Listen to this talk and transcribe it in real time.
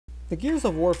The Gears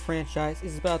of War franchise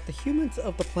is about the humans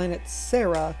of the planet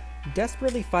Serra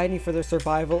desperately fighting for their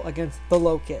survival against the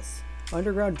Locusts,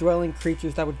 underground dwelling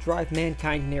creatures that would drive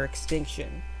mankind near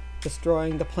extinction,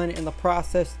 destroying the planet in the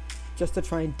process just to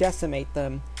try and decimate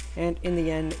them, and in the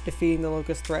end defeating the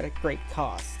Locust threat at great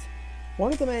cost.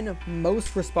 One of the men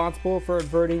most responsible for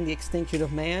averting the extinction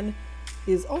of man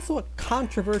is also a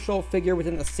controversial figure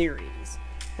within the series,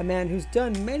 a man who's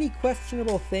done many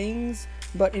questionable things,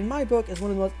 but in my book is one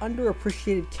of the most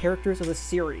underappreciated characters of the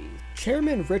series.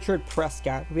 Chairman Richard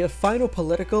Prescott would be the final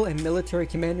political and military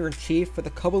commander-in-chief for the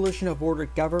Coalition of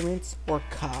Ordered Governments, or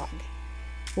COG.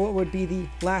 What would be the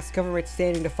last government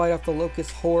standing to fight off the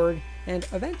Locust horde and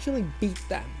eventually beat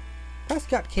them.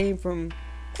 Prescott came from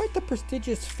quite the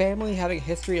prestigious family having a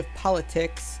history of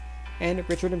politics, and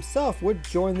Richard himself would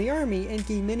join the army and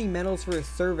gain many medals for his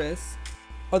service,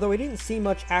 although he didn't see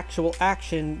much actual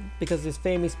action because his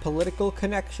family's political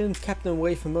connections kept him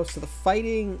away from most of the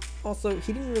fighting. Also,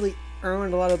 he didn't really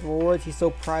earn a lot of the rewards he so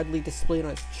proudly displayed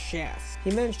on his chest.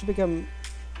 He managed to become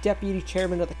deputy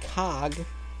chairman of the COG,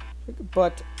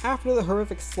 but after the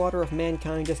horrific slaughter of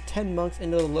mankind just 10 months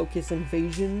into the Locust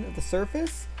invasion of the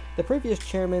surface, the previous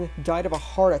chairman died of a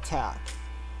heart attack,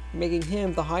 making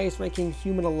him the highest ranking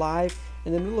human alive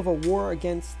in the middle of a war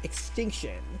against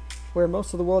extinction, where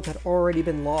most of the world had already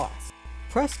been lost.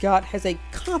 Prescott has a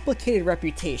complicated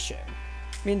reputation,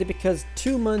 mainly because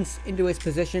 2 months into his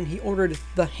position he ordered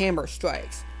the Hammer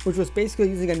Strikes, which was basically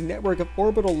using a network of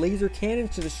orbital laser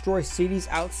cannons to destroy cities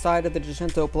outside of the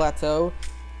Jacinto Plateau,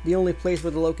 the only place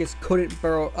where the Locusts couldn't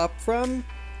burrow up from.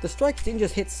 The strikes didn't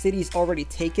just hit cities already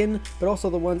taken, but also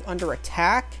the ones under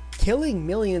attack, killing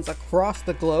millions across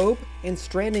the globe and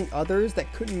stranding others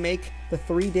that couldn't make the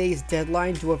 3 days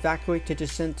deadline to evacuate to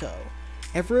Jacinto.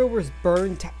 Everywhere was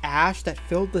burned to ash that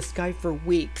filled the sky for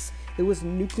weeks. It was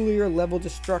nuclear level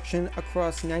destruction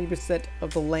across 90%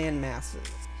 of the land masses.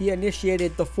 He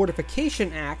initiated the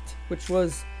Fortification Act, which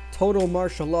was total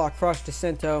martial law across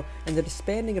Jacinto, and the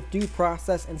disbanding of due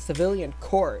process and civilian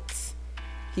courts.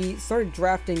 He started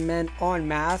drafting men en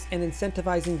masse and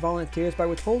incentivizing volunteers by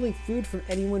withholding food from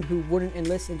anyone who wouldn't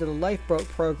enlist into the lifeboat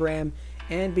program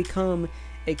and become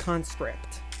a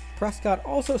conscript. Prescott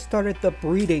also started the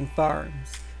breeding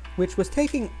farms, which was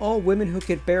taking all women who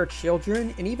could bear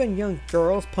children and even young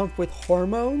girls pumped with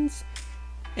hormones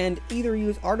and either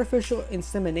use artificial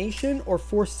insemination or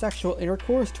forced sexual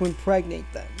intercourse to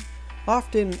impregnate them,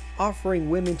 often offering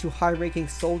women to high-ranking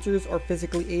soldiers or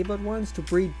physically abled ones to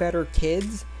breed better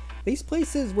kids. These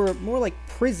places were more like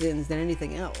prisons than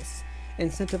anything else,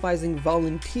 incentivizing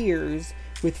volunteers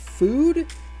with food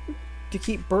to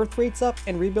keep birth rates up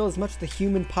and rebuild as much of the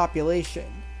human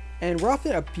population, and were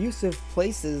often abusive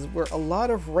places where a lot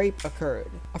of rape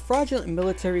occurred. A fraudulent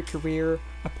military career,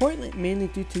 appointment mainly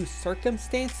due to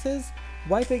circumstances,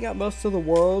 wiping out most of the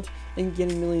world and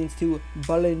getting millions to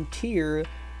volunteer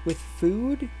with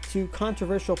food to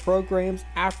controversial programs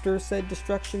after said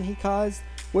destruction he caused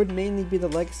would mainly be the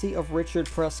legacy of Richard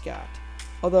Prescott.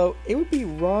 Although it would be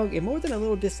wrong and more than a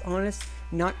little dishonest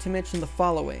not to mention the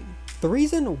following. The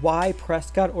reason why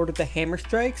Prescott ordered the Hammer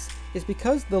Strikes is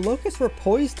because the Locusts were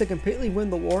poised to completely win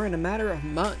the war in a matter of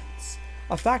months,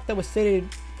 a fact that was stated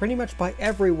pretty much by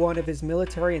every one of his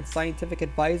military and scientific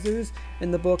advisors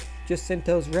in the book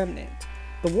Jacinto's Remnant.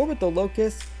 The war with the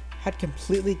Locusts had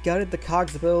completely gutted the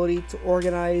COG's ability to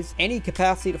organize, any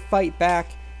capacity to fight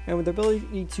back, and with the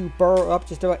ability to burrow up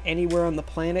just about anywhere on the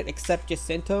planet except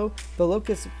Jacinto, the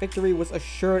Locust victory was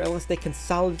assured unless they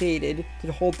consolidated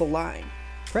to hold the line.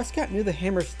 Prescott knew the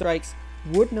Hammer Strikes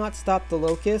would not stop the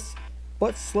Locusts,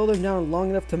 but slow them down long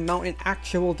enough to mount an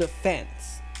actual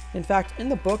defense. In fact, in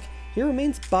the book, he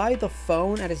remains by the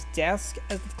phone at his desk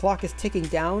as the clock is ticking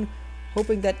down,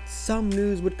 hoping that some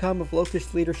news would come of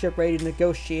Locust leadership ready to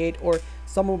negotiate, or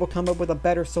someone will come up with a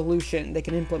better solution they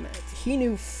can implement. He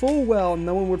knew full well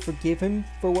no one would forgive him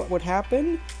for what would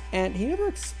happen, and he never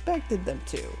expected them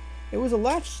to. It was a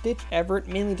last-ditch effort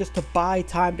mainly just to buy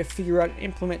time to figure out and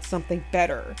implement something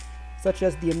better, such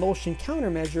as the emulsion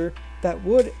countermeasure that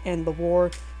would end the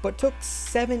war, but took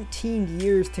 17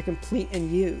 years to complete and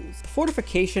use. The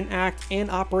Fortification Act and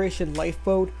Operation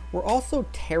Lifeboat were also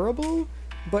terrible,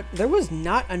 but there was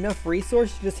not enough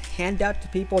resources to just hand out to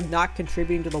people not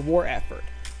contributing to the war effort.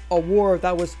 A war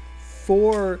that was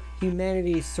for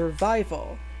humanity's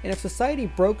survival. And if society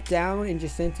broke down in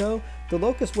Jacinto, the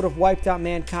Locusts would have wiped out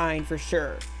mankind for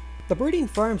sure. The breeding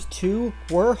farms too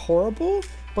were horrible,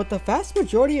 but the vast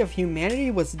majority of humanity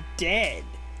was dead.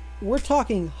 We're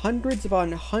talking hundreds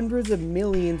upon hundreds of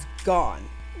millions gone.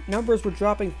 Numbers were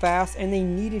dropping fast and they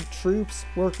needed troops,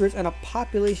 workers, and a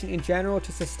population in general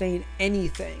to sustain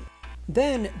anything.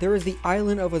 Then there is the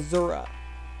island of Azura.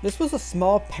 This was a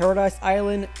small paradise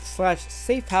island /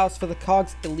 safe house for the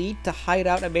Cog's elite to hide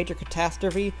out a major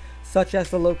catastrophe such as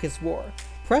the Locust War.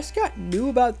 Prescott knew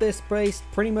about this place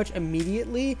pretty much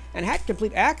immediately and had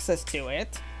complete access to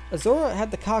it. Azura had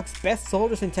the Cog's best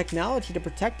soldiers and technology to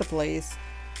protect the place,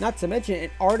 not to mention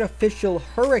an artificial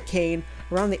hurricane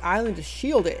around the island to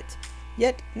shield it.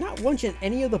 Yet, not once in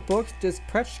any of the books does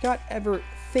Prescott ever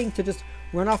think to just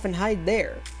run off and hide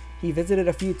there. He visited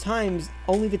a few times,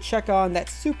 only to check on that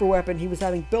super weapon he was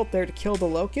having built there to kill the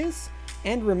Locusts,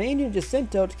 and remained in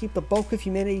Jacinto to keep the bulk of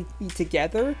humanity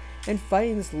together and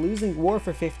fighting this losing war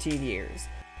for 15 years.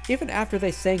 Even after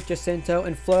they sank Jacinto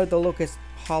and flooded the Locust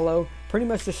Hollow, pretty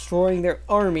much destroying their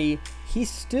army, he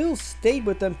still stayed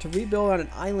with them to rebuild on an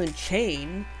island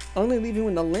chain, only leaving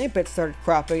when the Lampets started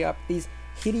cropping up, these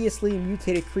hideously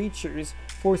mutated creatures,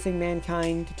 forcing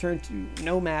mankind to turn to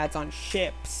nomads on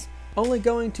ships. Only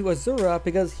going to Azura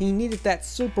because he needed that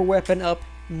super weapon up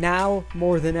now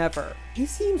more than ever. He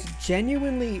seems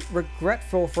genuinely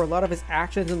regretful for a lot of his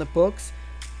actions in the books,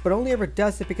 but only ever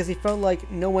does it because he felt like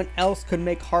no one else could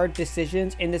make hard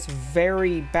decisions in this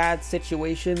very bad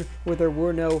situation where there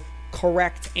were no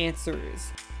correct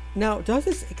answers. Now, does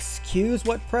this excuse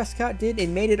what Prescott did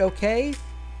and made it okay?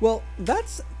 Well,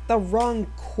 that's the wrong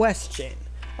question.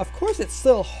 Of course it's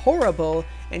still horrible,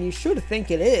 and you should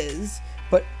think it is,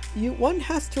 but one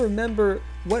has to remember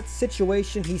what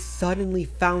situation he suddenly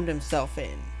found himself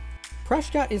in.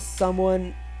 Prescott is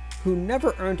someone who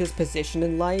never earned his position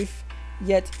in life,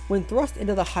 yet when thrust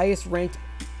into the highest ranked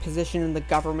position in the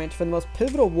government for the most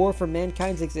pivotal war for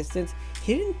mankind's existence,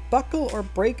 he didn't buckle or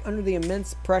break under the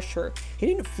immense pressure. He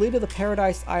didn't flee to the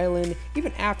Paradise Island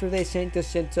even after they sank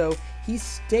Jacinto. He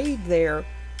stayed there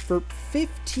for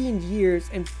 15 years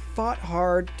and fought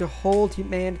hard to hold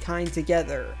mankind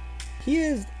together. He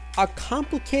is a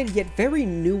complicated yet very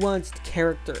nuanced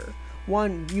character,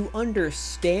 one you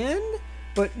understand,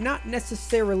 but not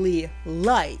necessarily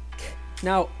like.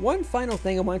 Now, one final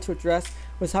thing I wanted to address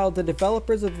was how the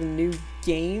developers of the new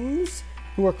games,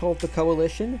 who are called the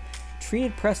Coalition,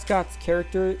 treated Prescott's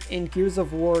character in Gears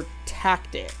of War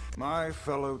Tactic. My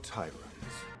fellow tyrants,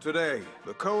 today,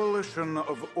 the Coalition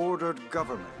of Ordered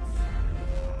Governments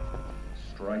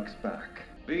strikes back.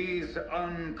 These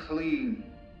unclean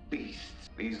beasts,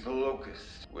 these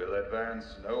locusts, will advance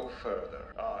no further.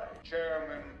 I,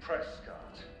 Chairman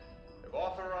Prescott, have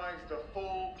authorized a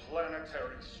full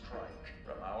planetary strike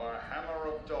from our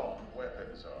Hammer of Dawn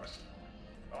weapons arsenal.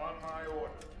 On my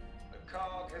order, the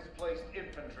COG has placed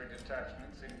infantry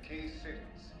detachments in key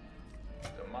cities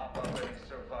to mop up any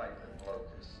surviving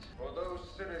locusts. For those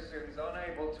citizens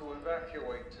unable to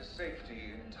evacuate to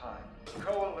safety in time, the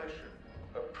Coalition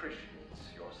appreciates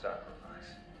your sacrifice.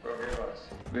 Forgive us.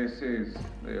 This is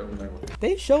the only way.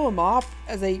 They show him off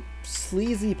as a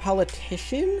sleazy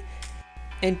politician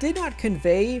and did not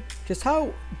convey just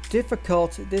how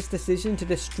difficult this decision to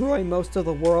destroy most of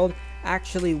the world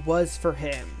actually was for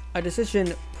him. A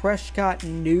decision Prescott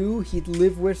knew he'd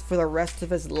live with for the rest of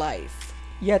his life.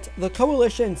 Yet, the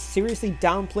Coalition seriously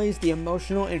downplays the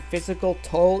emotional and physical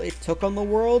toll it took on the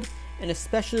world, and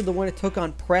especially the one it took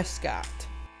on Prescott.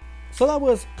 So that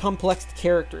was Complex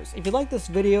Characters. If you like this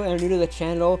video and are new to the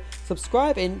channel,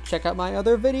 subscribe and check out my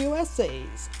other video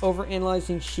essays,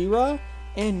 overanalyzing She-Ra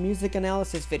and music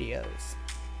analysis videos.